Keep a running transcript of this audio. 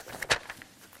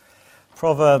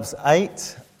Proverbs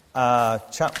 8,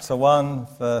 chapter 1,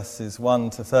 verses 1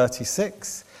 to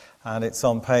 36, and it's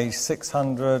on page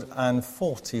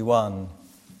 641.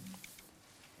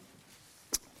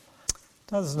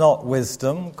 Does not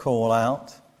wisdom call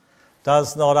out?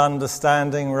 Does not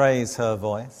understanding raise her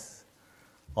voice?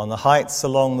 On the heights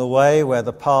along the way where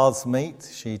the paths meet,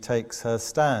 she takes her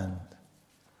stand.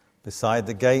 Beside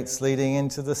the gates leading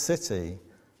into the city,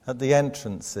 at the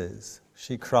entrances,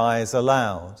 she cries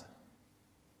aloud.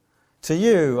 To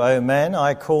you, O men,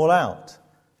 I call out.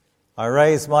 I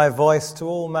raise my voice to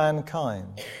all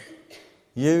mankind.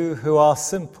 You who are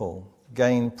simple,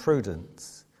 gain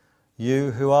prudence.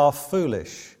 You who are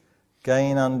foolish,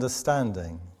 gain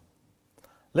understanding.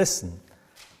 Listen,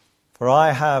 for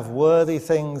I have worthy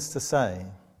things to say.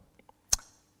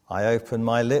 I open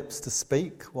my lips to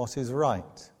speak what is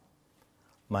right.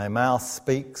 My mouth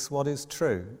speaks what is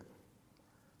true.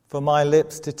 For my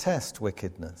lips detest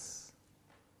wickedness.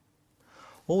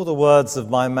 All the words of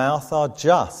my mouth are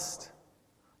just.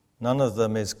 None of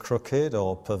them is crooked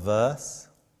or perverse.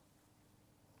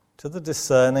 To the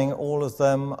discerning, all of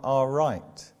them are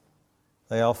right.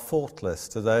 They are faultless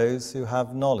to those who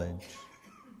have knowledge.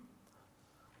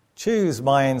 Choose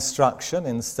my instruction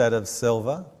instead of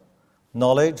silver,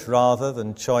 knowledge rather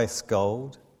than choice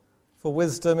gold, for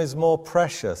wisdom is more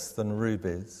precious than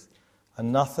rubies,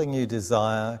 and nothing you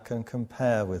desire can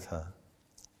compare with her.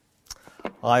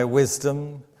 I,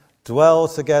 wisdom, dwell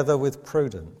together with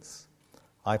prudence.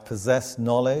 I possess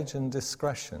knowledge and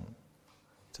discretion.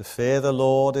 To fear the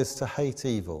Lord is to hate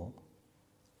evil.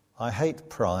 I hate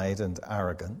pride and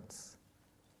arrogance,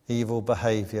 evil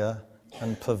behavior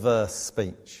and perverse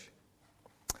speech.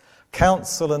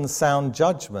 Counsel and sound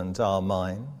judgment are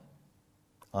mine.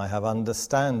 I have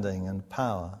understanding and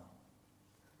power.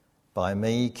 By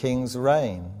me kings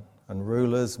reign and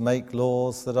rulers make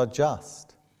laws that are just.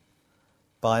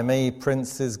 By me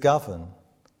princes govern,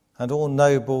 and all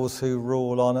nobles who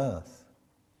rule on earth.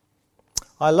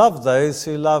 I love those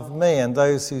who love me, and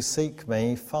those who seek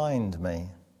me find me.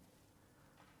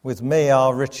 With me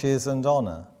are riches and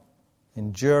honour,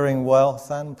 enduring wealth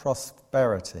and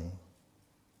prosperity.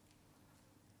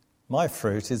 My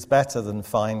fruit is better than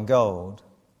fine gold.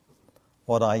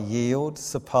 What I yield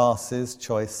surpasses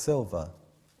choice silver.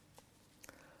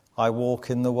 I walk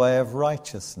in the way of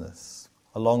righteousness,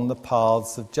 along the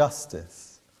paths of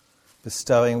justice,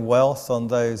 bestowing wealth on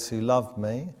those who love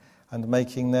me and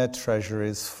making their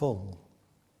treasuries full.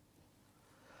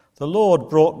 The Lord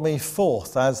brought me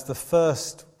forth as the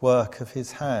first work of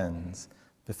his hands,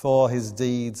 before his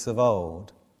deeds of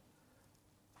old.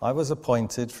 I was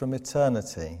appointed from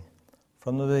eternity,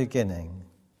 from the beginning,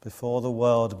 before the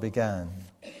world began.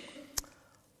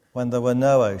 When there were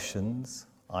no oceans,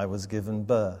 I was given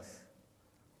birth.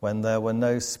 When there were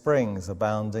no springs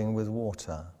abounding with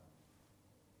water.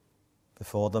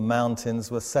 Before the mountains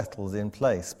were settled in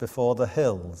place, before the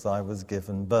hills I was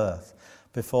given birth,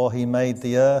 before he made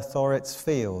the earth or its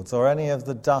fields or any of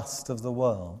the dust of the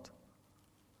world.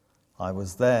 I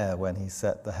was there when he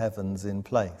set the heavens in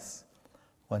place,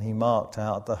 when he marked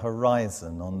out the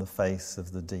horizon on the face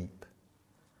of the deep,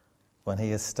 when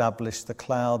he established the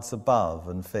clouds above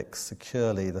and fixed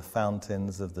securely the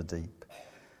fountains of the deep,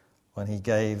 when he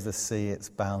gave the sea its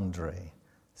boundary,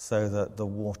 so that the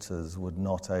waters would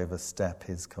not overstep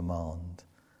his command,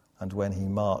 and when he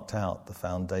marked out the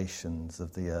foundations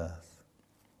of the earth.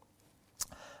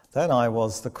 Then I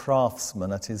was the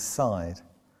craftsman at his side.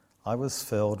 I was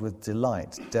filled with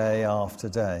delight day after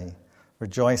day,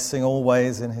 rejoicing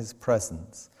always in his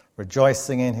presence,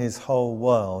 rejoicing in his whole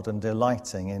world and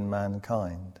delighting in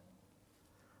mankind.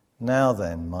 Now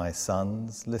then, my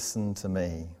sons, listen to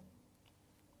me.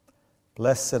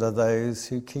 Blessed are those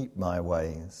who keep my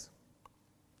ways.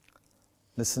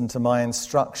 Listen to my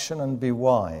instruction and be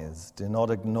wise. Do not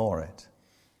ignore it.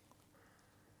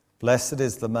 Blessed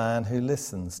is the man who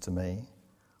listens to me,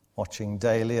 watching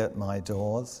daily at my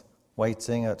doors,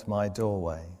 waiting at my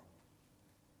doorway.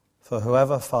 For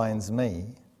whoever finds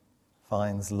me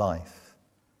finds life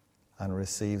and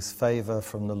receives favor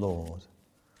from the Lord.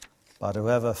 But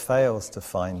whoever fails to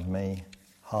find me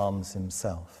harms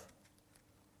himself.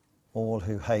 All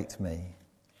who hate me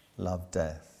love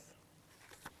death.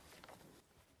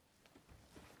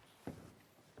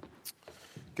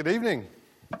 Good evening.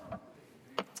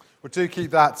 We do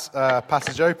keep that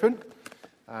passage open,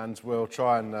 and we'll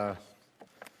try and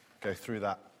go through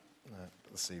that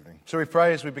this evening. Shall we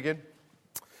pray as we begin?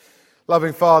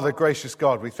 Loving Father, gracious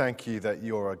God, we thank you that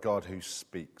you're a God who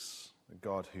speaks, a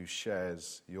God who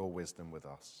shares your wisdom with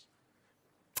us.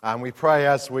 And we pray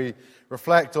as we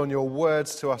reflect on your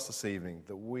words to us this evening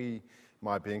that we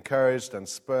might be encouraged and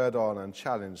spurred on and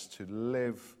challenged to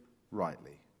live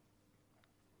rightly.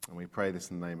 And we pray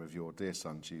this in the name of your dear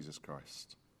Son, Jesus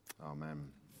Christ. Amen.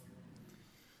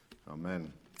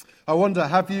 Amen. I wonder,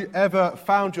 have you ever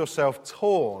found yourself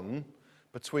torn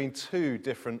between two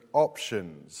different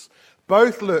options?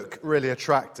 Both look really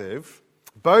attractive.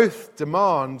 Both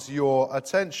demand your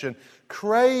attention,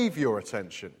 crave your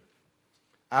attention,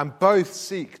 and both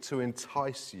seek to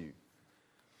entice you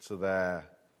to their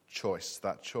choice,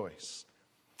 that choice.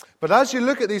 But as you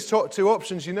look at these two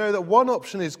options, you know that one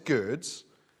option is good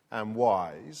and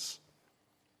wise,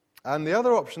 and the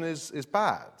other option is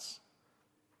bad,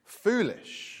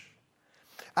 foolish.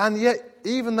 And yet,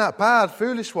 even that bad,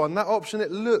 foolish one, that option,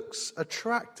 it looks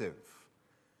attractive.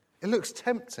 It looks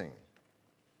tempting.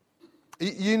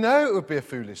 You know it would be a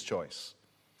foolish choice.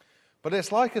 But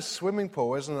it's like a swimming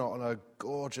pool, isn't it, on a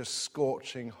gorgeous,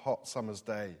 scorching, hot summer's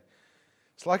day.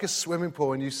 It's like a swimming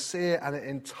pool, and you see it, and it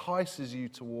entices you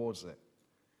towards it.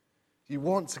 You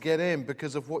want to get in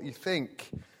because of what you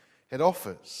think it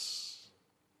offers.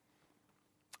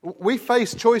 We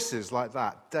face choices like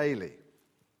that daily.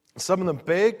 Some of them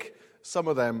big, some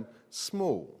of them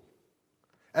small.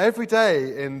 Every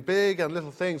day in big and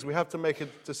little things, we have to make a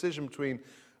decision between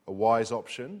a wise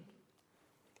option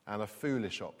and a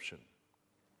foolish option.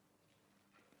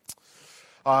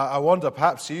 I wonder,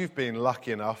 perhaps you've been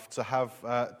lucky enough to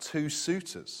have two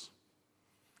suitors.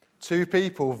 Two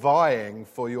people vying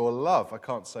for your love. I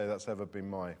can't say that's ever been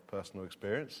my personal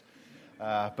experience,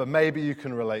 but maybe you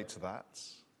can relate to that.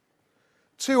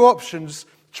 Two options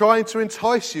trying to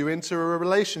entice you into a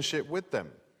relationship with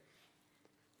them,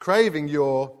 craving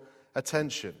your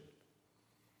attention.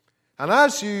 And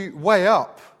as you weigh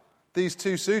up these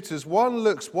two suitors, one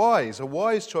looks wise, a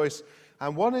wise choice,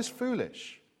 and one is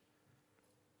foolish.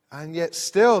 And yet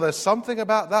still there's something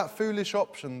about that foolish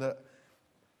option that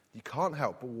you can't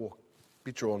help but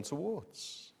be drawn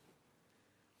towards.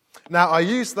 Now, I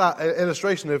use that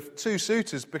illustration of two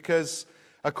suitors because,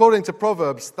 according to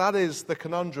Proverbs, that is the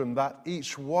conundrum that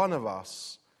each one of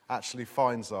us actually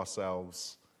finds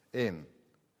ourselves in.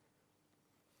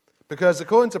 Because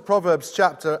according to Proverbs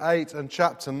chapter 8 and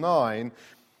chapter 9,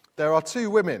 there are two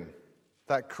women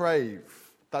that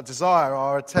crave, that desire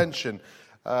our attention,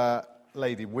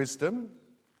 Lady Wisdom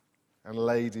and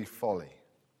Lady Folly.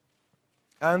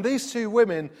 And these two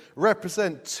women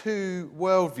represent two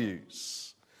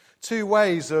worldviews, two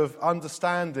ways of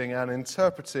understanding and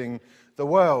interpreting the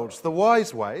world. The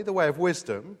wise way, the way of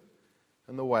wisdom,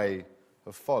 and the way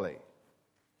of folly.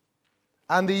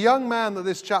 And the young man that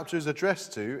this chapter is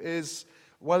addressed to is,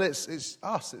 well, it's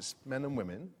us, it's men and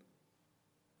women.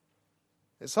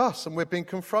 It's us, and we're being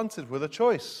confronted with a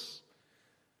choice.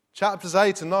 Chapters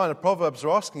 8 and 9 of Proverbs are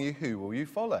asking you, who will you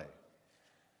follow?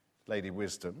 Lady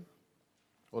Wisdom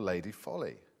or Lady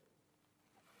Folly?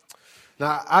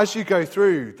 Now, as you go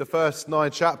through the first 9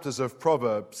 chapters of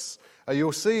Proverbs,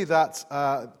 you'll see that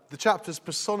the chapters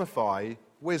personify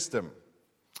wisdom.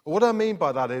 What I mean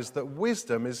by that is that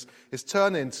wisdom is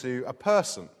turned into a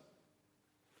person.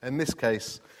 In this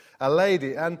case, a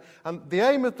lady. And the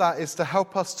aim of that is to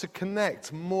help us to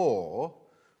connect more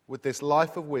with this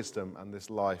life of wisdom and this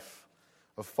life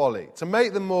of folly. To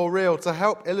make them more real, to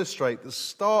help illustrate the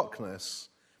starkness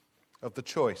of the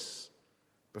choice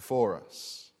before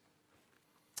us.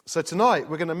 So tonight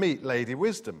we're going to meet Lady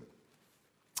Wisdom.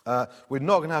 We're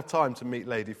not going to have time to meet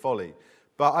Lady Folly.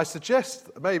 But I suggest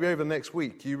maybe over the next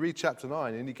week you read chapter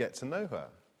 9 and you get to know her.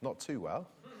 Not too well,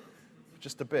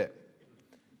 just a bit.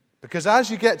 Because as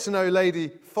you get to know Lady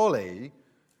Folly,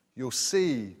 you'll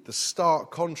see the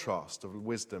stark contrast of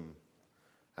wisdom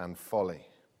and folly.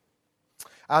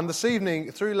 And this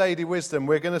evening, through Lady Wisdom,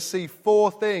 we're going to see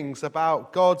 4 things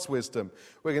about God's wisdom.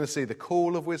 We're going to see the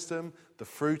call of wisdom, the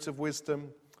fruit of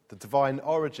wisdom, the divine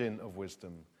origin of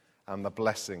wisdom, and the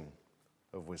blessing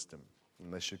of wisdom.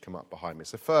 And they should come up behind me.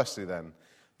 So firstly then,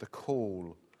 the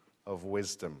call of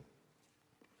wisdom.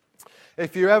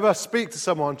 If you ever speak to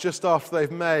someone just after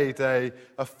they've made a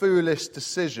foolish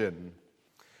decision,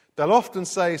 they'll often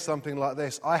say something like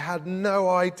this: I had no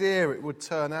idea it would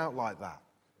turn out like that.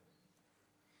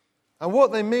 And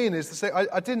what they mean is to say,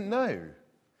 I didn't know.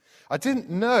 I didn't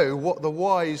know what the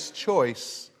wise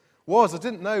choice was. I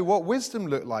didn't know what wisdom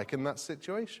looked like in that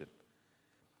situation.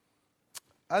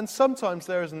 And sometimes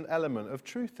there is an element of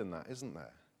truth in that, isn't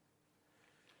there?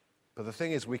 But the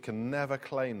thing is, we can never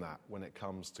claim that when it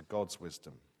comes to God's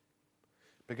wisdom.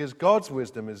 Because God's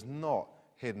wisdom is not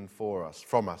hidden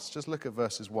from us. Just look at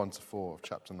verses 1 to 4 of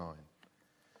chapter 9.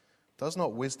 Does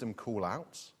not wisdom call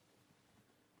out?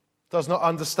 Does not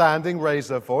understanding raise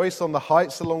her voice? On the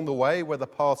heights along the way where the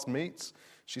paths meet,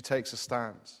 she takes a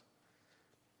stand.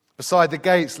 Beside the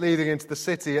gates leading into the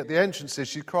city, at the entrances,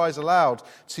 she cries aloud,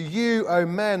 "To you, O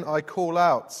men, I call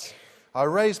out. I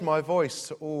raise my voice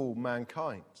to all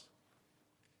mankind."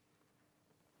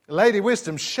 Lady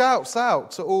Wisdom shouts out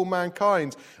to all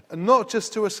mankind, and not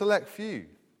just to a select few.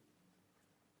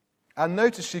 And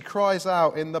notice she cries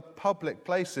out in the public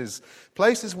places,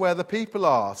 places where the people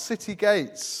are, city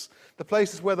gates, the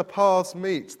places where the paths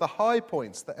meet, the high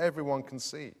points that everyone can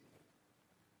see.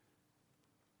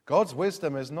 God's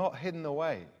wisdom is not hidden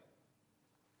away.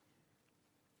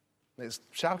 It's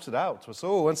shouted out to us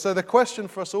all. And so the question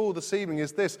for us all this evening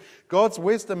is this: God's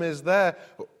wisdom is there.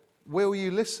 Will you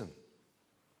listen?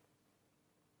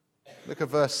 Look at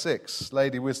verse 6.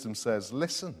 Lady Wisdom says,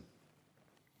 "Listen,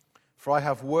 for I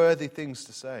have worthy things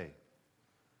to say.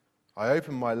 I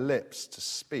open my lips to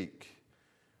speak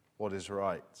what is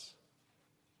right."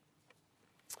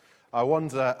 I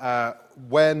wonder,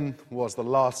 when was the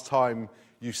last time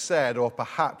you said, or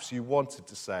perhaps you wanted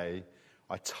to say,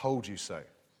 "I told you so"?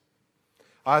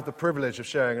 I have the privilege of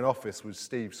sharing an office with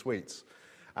Steve Sweets.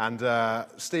 And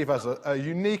Steve has a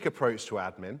unique approach to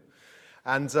admin.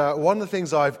 And one of the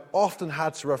things I've often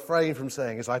had to refrain from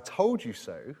saying is, "I told you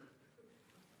so."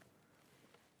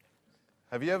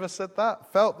 Have you ever said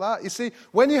that? Felt that? You see,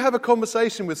 when you have a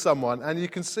conversation with someone and you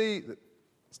can see,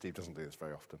 Steve doesn't do this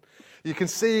very often, you can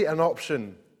see an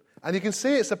option and you can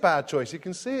see it's a bad choice, you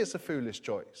can see it's a foolish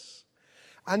choice.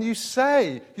 And you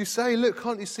say, "Look,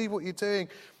 can't you see what you're doing?"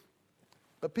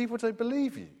 But people don't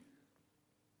believe you.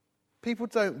 People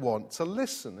don't want to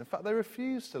listen. In fact, they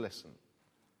refuse to listen.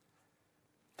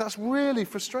 That's really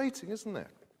frustrating, isn't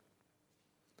it?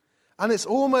 And it's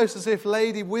almost as if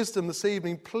Lady Wisdom this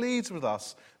evening pleads with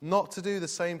us not to do the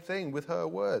same thing with her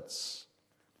words.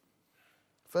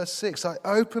 Verse 6, "I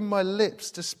open my lips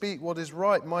to speak what is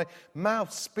right. My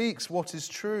mouth speaks what is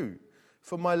true,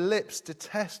 for my lips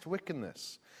detest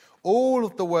wickedness. All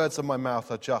of the words of my mouth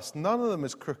are just. None of them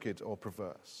is crooked or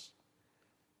perverse."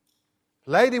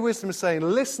 Lady Wisdom is saying,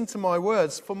 "Listen to my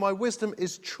words, for my wisdom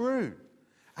is true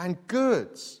and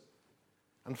good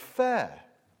and fair."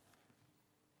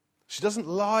 She doesn't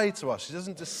lie to us. She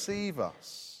doesn't deceive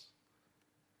us.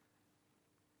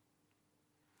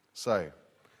 So,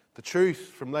 the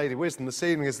truth from Lady Wisdom this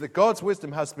evening is that God's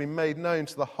wisdom has been made known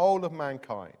to the whole of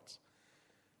mankind.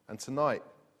 And tonight,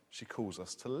 she calls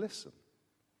us to listen.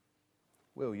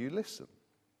 Will you listen?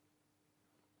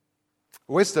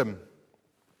 Wisdom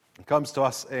comes to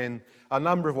us in a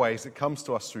number of ways. It comes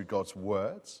to us through God's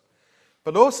words,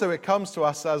 but also it comes to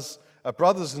us as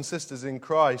brothers and sisters in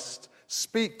Christ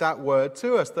speak that word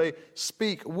to us. They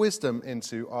speak wisdom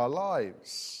into our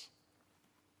lives.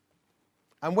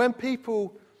 And when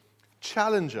people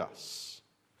challenge us,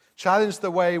 challenge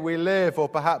the way we live, or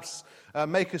perhaps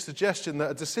make a suggestion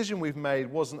that a decision we've made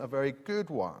wasn't a very good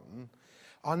one,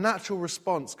 our natural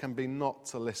response can be not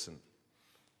to listen.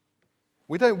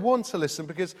 We don't want to listen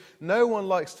because no one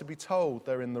likes to be told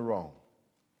they're in the wrong.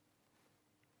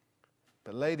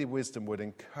 But Lady Wisdom would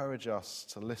encourage us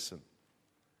to listen,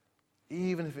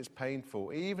 even if it's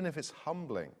painful, even if it's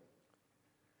humbling,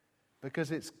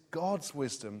 because it's God's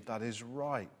wisdom that is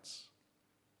right,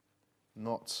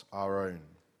 not our own.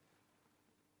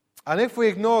 And if we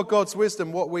ignore God's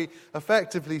wisdom, what we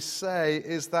effectively say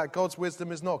is that God's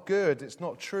wisdom is not good, it's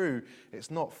not true, it's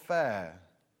not fair,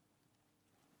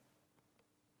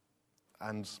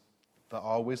 and that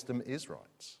our wisdom is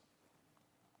right.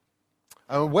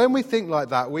 And when we think like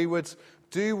that, we would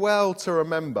do well to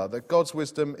remember that God's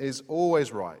wisdom is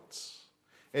always right.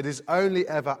 It is only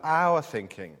ever our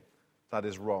thinking that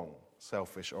is wrong,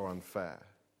 selfish, or unfair.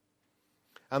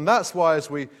 And that's why as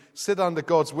we sit under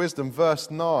God's wisdom,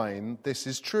 verse 9, this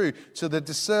is true. "To the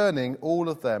discerning, all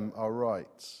of them are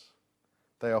right.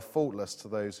 They are faultless to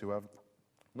those who have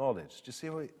knowledge." Do you see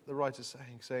what the writer's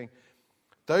saying? Saying,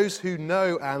 those who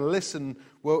know and listen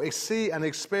will see and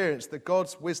experience that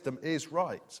God's wisdom is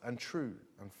right and true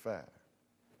and fair.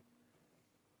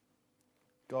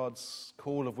 God's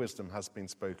call of wisdom has been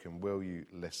spoken. Will you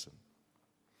listen?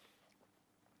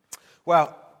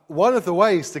 Well, one of the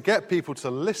ways to get people to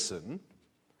listen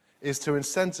is to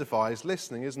incentivize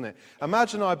listening, isn't it?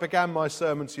 Imagine I began my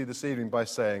sermon to you this evening by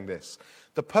saying this: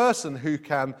 the person who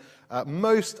can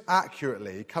most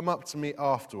accurately come up to me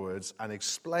afterwards and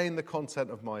explain the content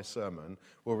of my sermon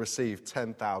will receive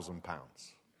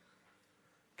 £10,000.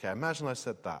 Okay, imagine I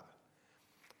said that.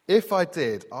 If I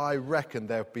did, I reckon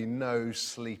there'd be no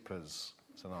sleepers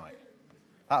tonight.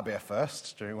 That'd be a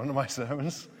first during one of my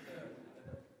sermons.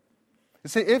 You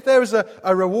see, if there is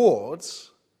a reward,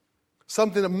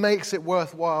 something that makes it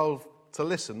worthwhile to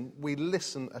listen, we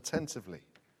listen attentively.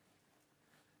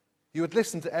 You would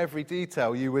listen to every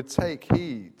detail. You would take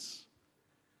heed.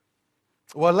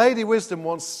 Well, Lady Wisdom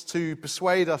wants to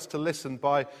persuade us to listen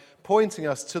by pointing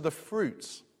us to the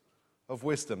fruit of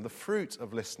wisdom, the fruit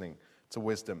of listening to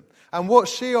wisdom. And what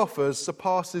she offers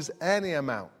surpasses any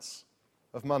amount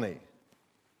of money.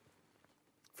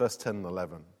 Verse 10 and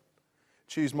 11.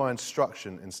 Choose my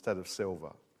instruction instead of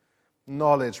silver,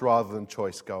 knowledge rather than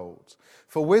choice gold.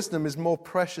 For wisdom is more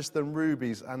precious than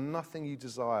rubies, and nothing you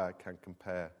desire can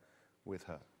compare with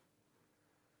her.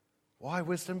 Why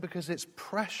wisdom? Because it's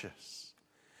precious.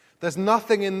 There's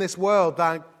nothing in this world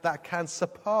that can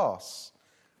surpass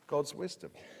God's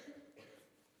wisdom.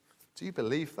 Do you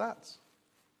believe that?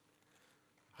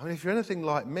 I mean, if you're anything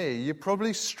like me, you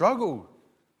probably struggle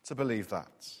to believe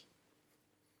that.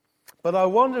 But I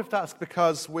wonder if that's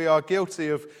because we are guilty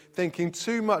of thinking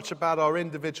too much about our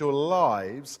individual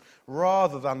lives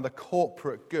rather than the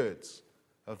corporate good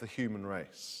of the human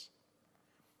race.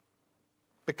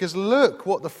 Because look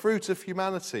what the fruit of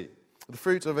humanity, the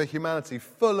fruit of a humanity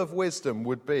full of wisdom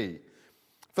would be.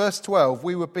 Verse 12,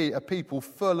 we would be a people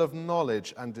full of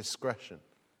knowledge and discretion.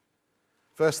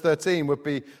 Verse 13 would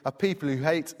be a people who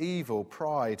hate evil,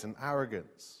 pride, and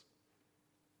arrogance.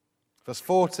 Verse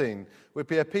 14 would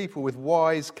be a people with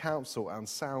wise counsel and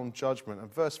sound judgment.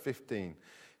 And verse 15,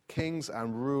 kings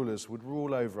and rulers would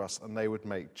rule over us and they would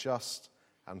make just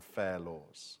and fair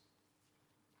laws.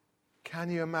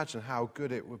 Can you imagine how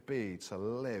good it would be to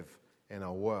live in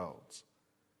a world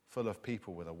full of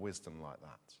people with a wisdom like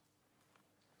that?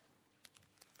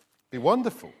 It'd be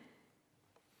wonderful.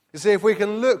 You see, if we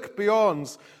can look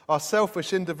beyond our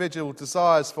selfish individual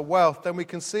desires for wealth, then we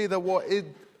can see that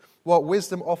what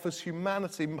wisdom offers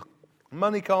humanity,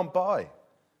 money can't buy.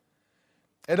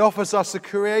 It offers us a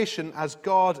creation as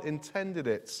God intended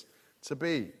it to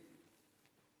be.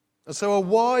 And so a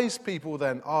wise people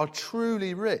then are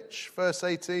truly rich. Verse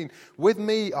 18, with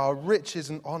me are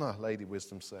riches and honor, Lady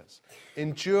Wisdom says,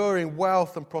 enduring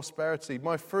wealth and prosperity.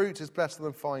 My fruit is better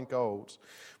than fine gold.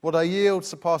 What I yield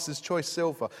surpasses choice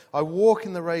silver. I walk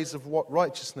in the rays of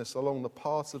righteousness along the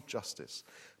paths of justice,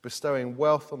 bestowing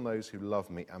wealth on those who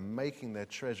love me and making their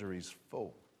treasuries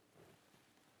full.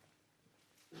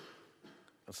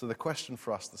 And so the question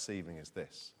for us this evening is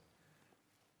this: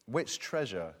 which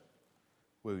treasure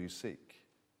will you seek?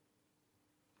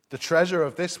 The treasure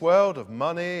of this world, of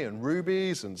money and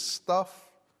rubies and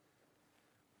stuff,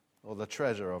 or the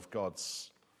treasure of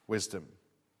God's wisdom?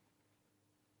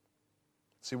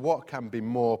 See, what can be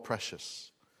more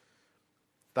precious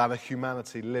than a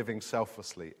humanity living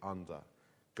selflessly under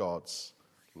God's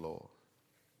law?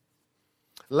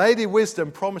 Lady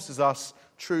Wisdom promises us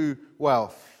true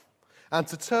wealth, and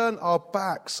to turn our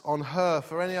backs on her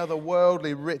for any other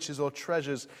worldly riches or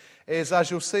treasures is,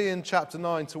 as you'll see in chapter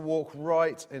 9, to walk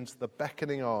right into the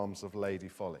beckoning arms of Lady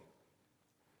Folly.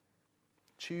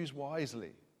 Choose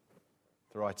wisely,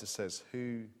 the writer says,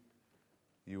 who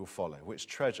you will follow, which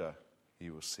treasure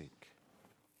you will seek.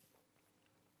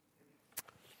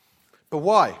 But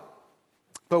why?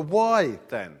 But why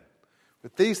then?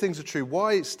 If these things are true,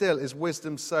 why still is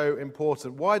wisdom so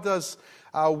important? Why does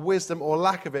our wisdom or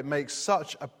lack of it make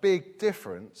such a big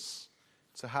difference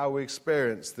to how we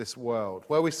experience this world?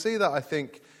 Well, we see that, I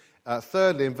think,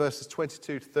 thirdly, in verses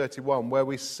 22 to 31, where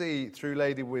we see, through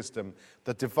Lady Wisdom,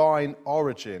 the divine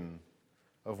origin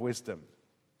of wisdom.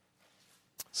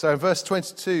 So in verse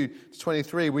 22 to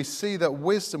 23, we see that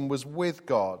wisdom was with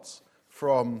God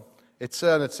from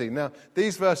eternity. Now,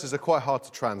 these verses are quite hard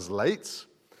to translate,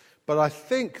 but I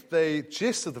think the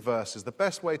gist of the verses, the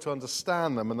best way to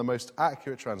understand them and the most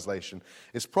accurate translation,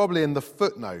 is probably in the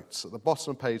footnotes at the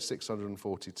bottom of page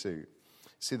 642.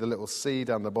 See the little C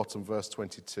down the bottom, verse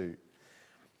 22.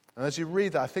 And as you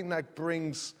read that, I think that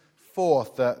brings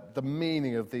forth the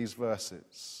meaning of these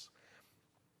verses.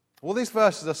 All these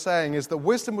verses are saying is that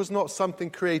wisdom was not something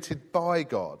created by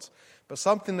God, but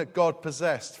something that God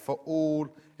possessed for all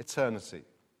eternity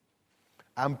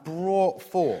and brought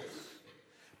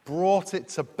it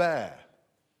to bear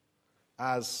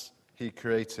as he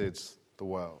created the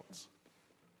world.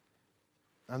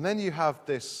 And then you have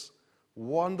this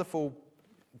wonderful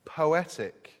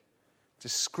poetic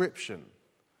description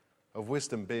of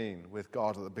wisdom being with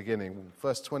God at the beginning.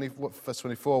 Verse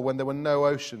 24, when there were no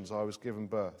oceans, I was given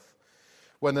birth.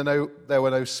 When there were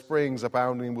no springs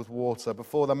abounding with water,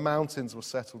 before the mountains were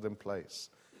settled in place,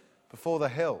 before the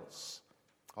hills,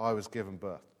 I was given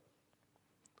birth.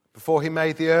 Before he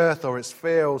made the earth or its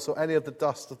fields or any of the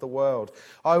dust of the world,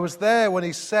 I was there when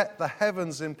he set the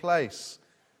heavens in place,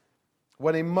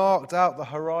 when he marked out the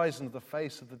horizon of the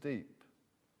face of the deep,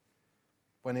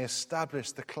 when he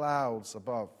established the clouds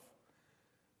above.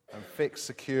 and fixed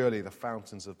securely the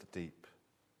fountains of the deep,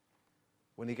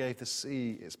 when he gave the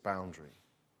sea its boundary,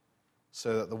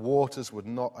 so that the waters would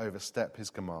not overstep his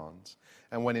commands,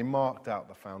 and when he marked out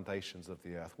the foundations of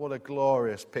the earth. What a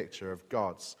glorious picture of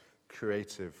God's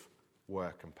creative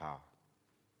work and power.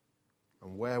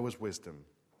 And where was wisdom?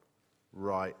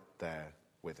 Right there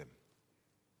with him.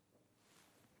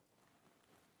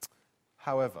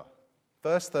 However,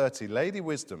 verse 30, Lady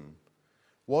Wisdom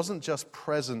wasn't just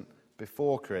present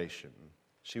before creation,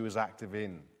 she was active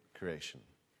in creation.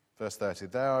 Verse 30,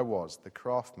 there I was, the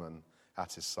craftsman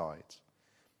at his side.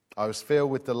 I was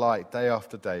filled with delight day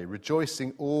after day,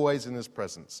 rejoicing always in his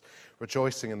presence,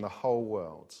 rejoicing in the whole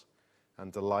world,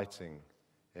 and delighting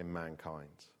in mankind.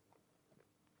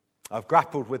 I've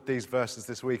grappled with these verses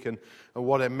this week and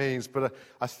what it means, but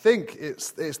I think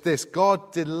it's this.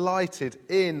 God delighted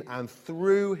in and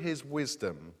through his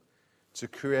wisdom to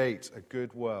create a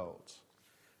good world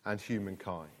and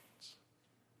humankind.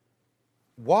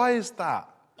 Why is that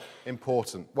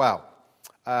important? Well,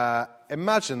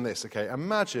 imagine this, okay?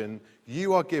 Imagine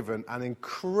you are given an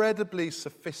incredibly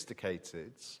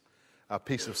sophisticated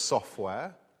piece of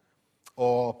software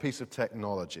or piece of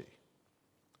technology.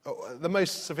 The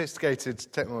most sophisticated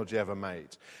technology ever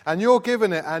made. And you're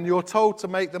given it and you're told to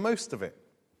make the most of it.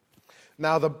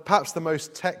 Now, perhaps the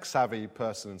most tech-savvy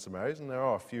person in some areas, and there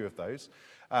are a few of those,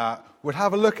 would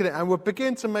have a look at it and would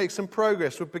begin to make some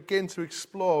progress, would begin to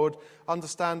explore, would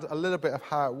understand a little bit of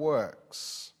how it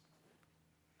works.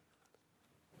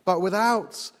 But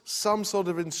without some sort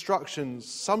of instructions,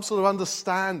 some sort of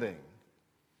understanding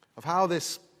of how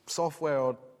this software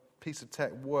or piece of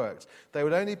tech works, they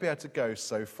would only be able to go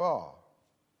so far.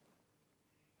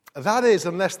 That is,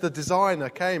 unless the designer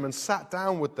came and sat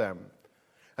down with them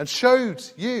and showed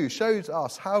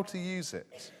us how to use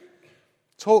it,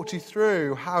 talked you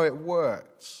through how it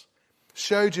worked,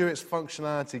 showed you its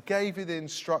functionality, gave you the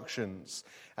instructions,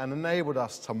 and enabled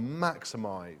us to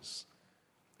maximize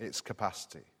its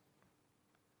capacity.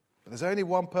 But there's only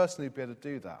one person who'd be able to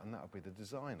do that, and that would be the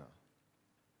designer.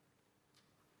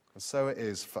 And so it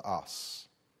is for us.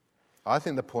 I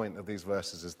think the point of these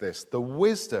verses is this: the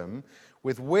wisdom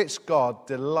with which God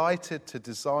delighted to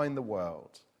design the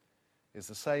world is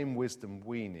the same wisdom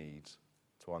we need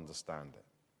to understand it.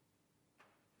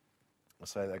 I'll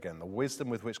say that again. The wisdom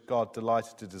with which God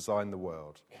delighted to design the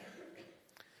world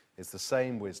is the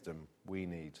same wisdom we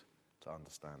need to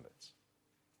understand it.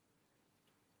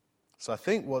 So I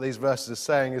think what these verses are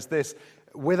saying is this: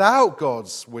 without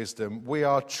God's wisdom, we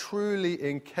are truly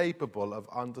incapable of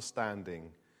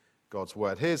understanding God's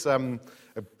word. Here's a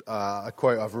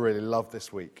quote I've really loved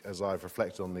this week as I've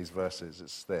reflected on these verses.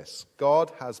 It's this: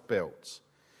 God has built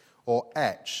or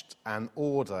etched an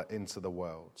order into the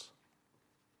world.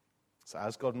 So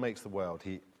as God makes the world,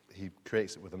 he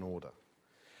creates it with an order.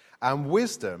 And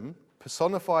wisdom,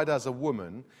 personified as a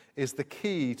woman, is the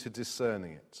key to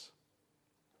discerning it.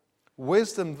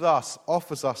 Wisdom thus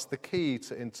offers us the key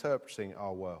to interpreting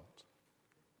our world,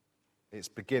 its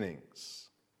beginnings,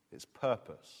 its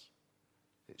purpose,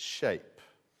 its shape,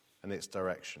 and its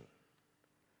direction.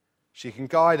 She can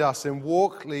guide us in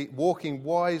walking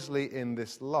wisely in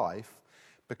this life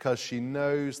because she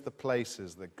knows the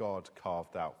places that God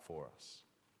carved out for us.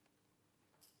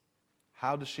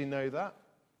 How does she know that?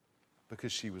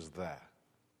 Because she was there.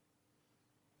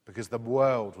 Because the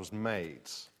world was made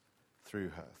through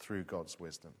her, through God's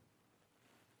wisdom.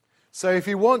 So if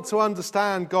you want to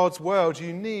understand God's world,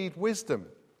 you need wisdom.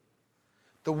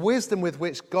 The wisdom with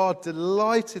which God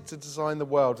delighted to design the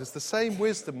world is the same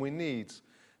wisdom we need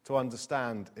to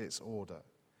understand its order.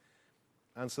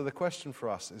 And so the question for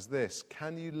us is this: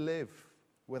 can you live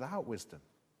without wisdom?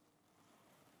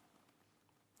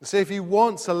 See, if you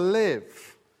want to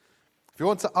live, if you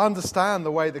want to understand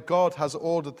the way that God has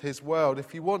ordered his world,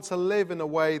 if you want to live in a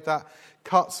way that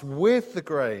cuts with the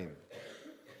grain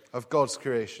of God's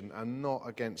creation and not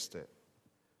against it,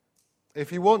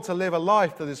 if you want to live a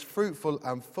life that is fruitful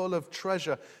and full of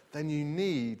treasure, then you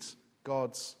need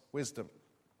God's wisdom.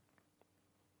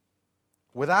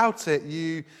 Without it,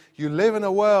 you live in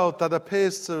a world that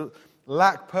appears to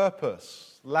lack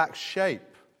purpose, lack shape,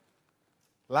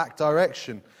 lack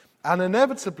direction. And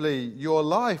inevitably, your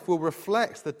life will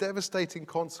reflect the devastating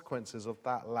consequences of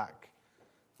that lack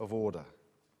of order.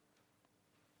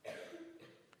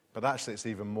 But actually, it's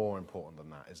even more important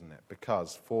than that, isn't it?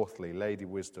 Because, fourthly, Lady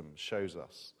Wisdom shows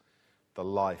us the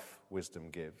life wisdom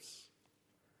gives.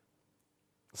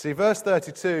 See, verse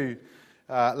 32,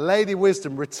 Lady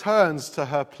Wisdom returns to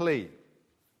her plea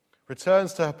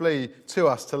to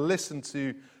us to listen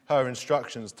to her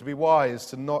instructions, to be wise,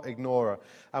 to not ignore her.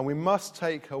 And we must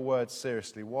take her words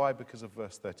seriously. Why? Because of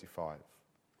verse 35.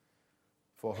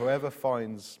 For whoever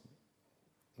finds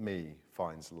me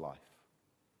finds life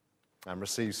and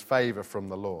receives favor from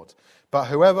the Lord. But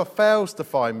whoever fails to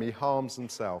find me harms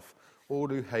himself. All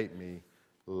who hate me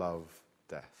love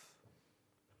death.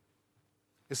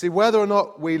 You see, whether or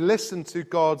not we listen to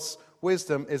God's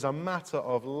wisdom is a matter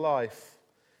of life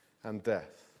and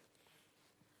death.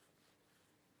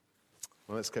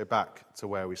 Well, let's go back to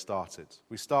where we started.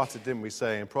 We started, didn't we,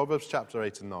 saying in Proverbs chapter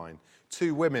 8 and 9,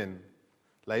 two women,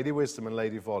 Lady Wisdom and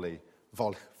Lady Folly,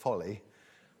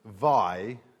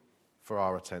 vie for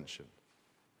our attention.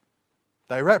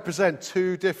 They represent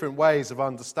two different ways of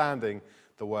understanding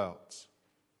the world.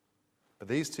 But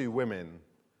these two women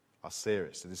are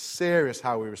serious. It is serious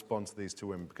how we respond to these two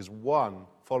women, because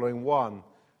following one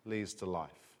leads to life,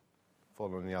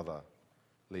 following the other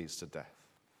leads to death.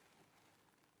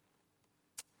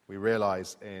 We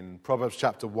realize in Proverbs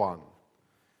chapter 1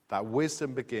 that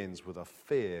wisdom begins with a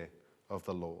fear of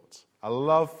the Lord, a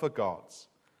love for God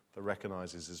that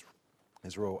recognizes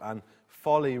his rule. And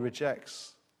folly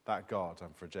rejects that God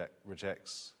and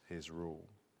rejects his rule.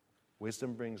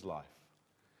 Wisdom brings life.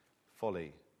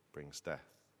 Folly brings death.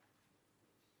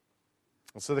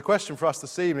 And so the question for us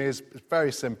this evening is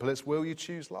very simple. It's, will you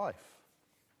choose life?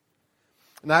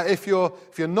 Now, if you're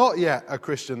not yet a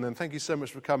Christian, then thank you so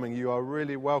much for coming. You are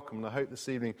really welcome, and I hope this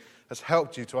evening has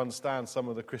helped you to understand some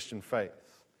of the Christian faith.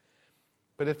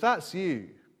 But if that's you,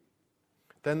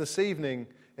 then this evening,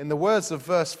 in the words of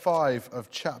verse 5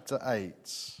 of chapter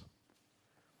 8,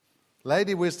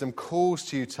 Lady Wisdom calls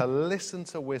to you to listen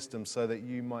to wisdom so that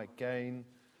you might gain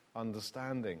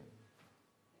understanding.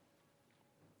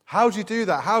 How do you do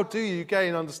that? How do you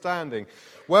gain understanding?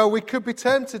 Well, we could be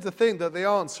tempted to think that the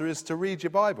answer is to read your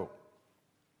Bible.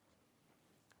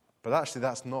 But actually,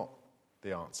 that's not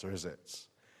the answer, is it?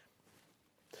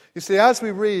 You see, as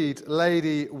we read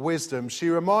Lady Wisdom, she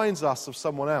reminds us of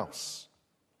someone else.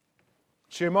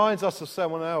 She reminds us of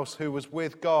someone else who was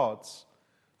with God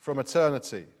from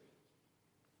eternity.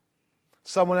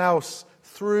 Someone else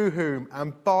through whom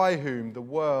and by whom the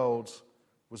world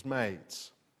was made.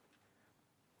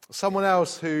 Someone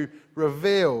else who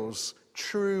reveals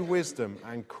true wisdom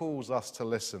and calls us to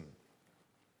listen.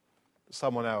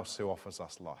 Someone else who offers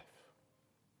us life.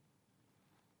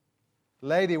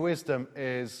 Lady Wisdom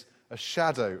is a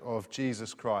shadow of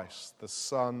Jesus Christ, the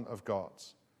Son of God.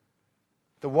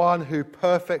 The one who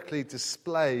perfectly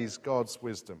displays God's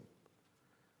wisdom.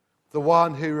 The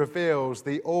one who reveals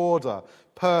the order,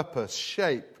 purpose,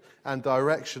 shape, and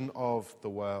direction of the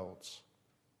world.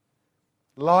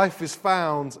 Life is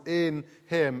found in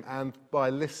him and by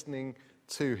listening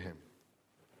to him.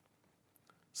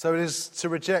 So it is to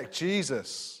reject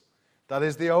Jesus that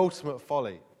is the ultimate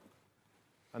folly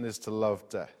and is to love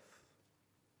death.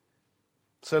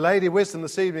 So Lady Wisdom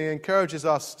this evening encourages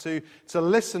us to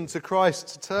listen to Christ,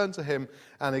 to turn to him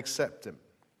and accept him.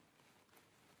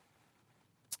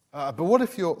 But what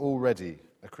if you're already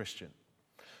a Christian?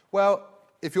 Well,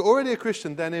 if you're already a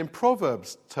Christian, then in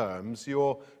Proverbs terms,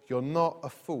 you're not a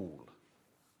fool.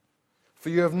 For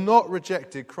you have not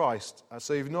rejected Christ,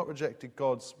 so you've not rejected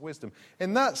God's wisdom.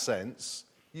 In that sense,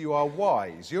 you are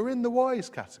wise. You're in the wise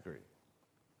category.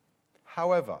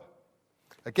 However,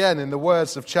 again, in the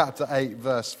words of chapter 8,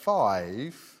 verse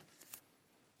 5,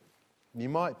 you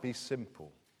might be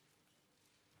simple.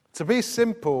 To be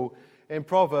simple in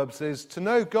Proverbs is to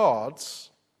know God,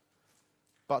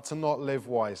 but to not live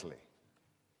wisely.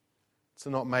 To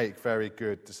not make very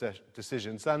good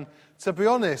decisions. And to be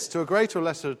honest, to a greater or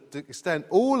lesser extent,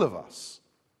 all of us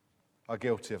are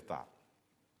guilty of that.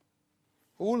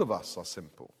 All of us are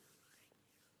simple.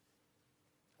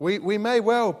 We may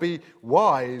well be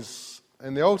wise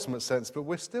in the ultimate sense, but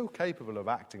we're still capable of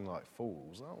acting like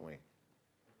fools, aren't we?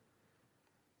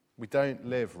 We don't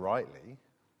live rightly.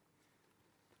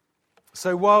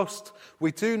 So whilst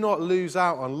we do not lose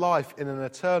out on life in an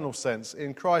eternal sense,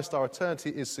 in Christ our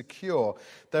eternity is secure,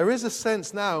 there is a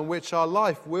sense now in which our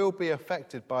life will be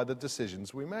affected by the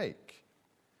decisions we make.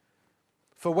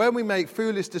 For when we make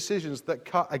foolish decisions that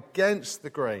cut against the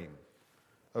grain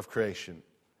of creation,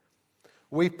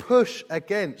 we push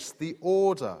against the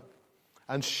order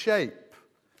and shape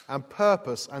and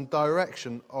purpose and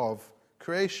direction of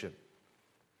creation.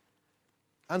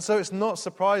 And so it's not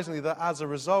surprisingly that as a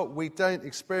result, we don't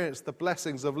experience the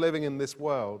blessings of living in this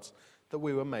world that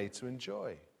we were made to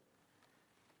enjoy.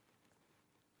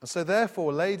 And so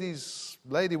therefore, Lady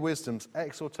Wisdom's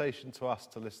exhortation to us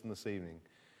to listen this evening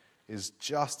is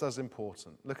just as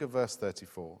important. Look at verse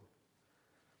 34.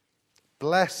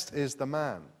 Blessed is the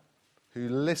man who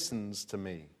listens to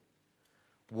me,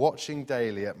 watching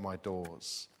daily at my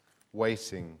doors,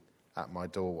 waiting at my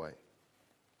doorway.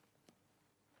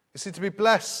 You see, to be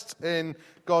blessed in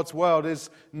God's world is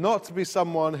not to be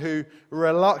someone who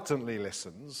reluctantly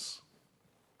listens,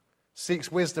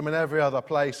 seeks wisdom in every other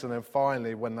place, and then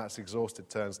finally, when that's exhausted,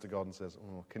 turns to God and says,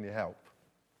 "Oh, can you help?"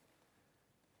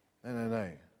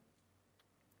 No.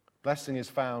 Blessing is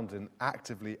found in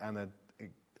actively and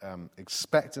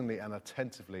expectantly and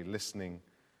attentively listening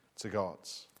to God.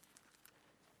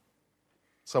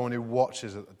 Someone who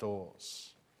watches at the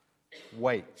doors,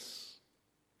 waits,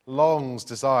 longs,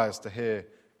 desires to hear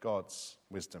God's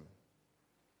wisdom.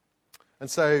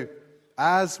 And so,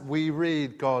 as we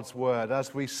read God's word,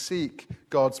 as we seek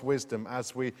God's wisdom,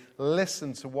 as we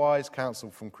listen to wise counsel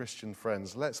from Christian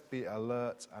friends, let's be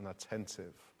alert and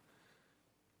attentive.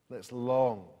 Let's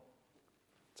long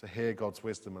to hear God's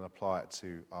wisdom and apply it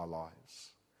to our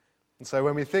lives. And so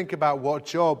when we think about what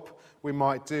job we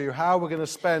might do, how we're going to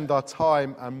spend our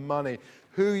time and money,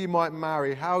 who you might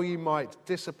marry, how you might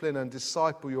discipline and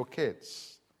disciple your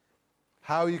kids,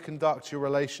 how you conduct your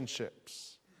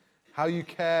relationships, how you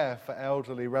care for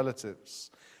elderly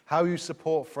relatives, how you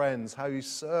support friends, how you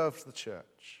serve the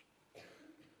church.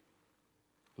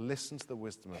 Listen to the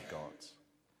wisdom of God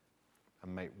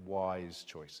and make wise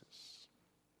choices.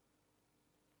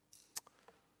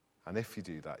 And if you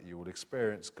do that, you will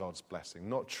experience God's blessing,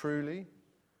 not truly,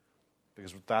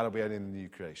 because that will be only in the new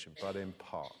creation, but in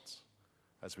part,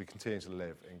 as we continue to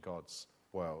live in God's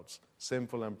world,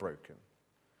 sinful and broken,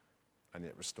 and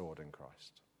yet restored in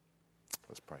Christ.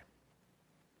 Let's pray.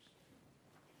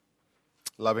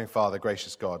 Loving Father,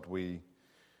 gracious God, we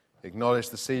acknowledge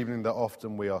this evening that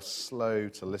often we are slow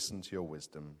to listen to your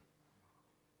wisdom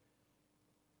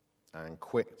and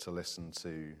quick to listen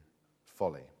to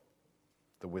folly,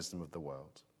 the wisdom of the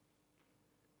world.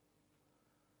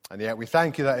 And yet we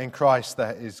thank you that in Christ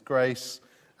there is grace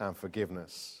and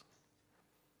forgiveness.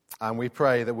 And we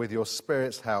pray that with your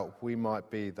Spirit's help, we might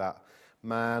be that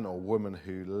man or woman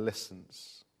who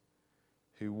listens,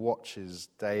 who watches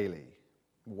daily,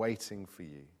 waiting for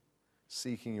you,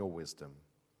 seeking your wisdom,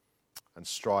 and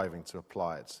striving to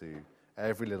apply it to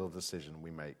every little decision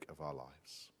we make of our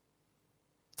lives.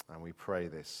 And we pray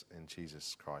this in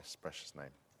Jesus Christ's precious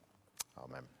name.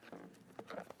 Amen.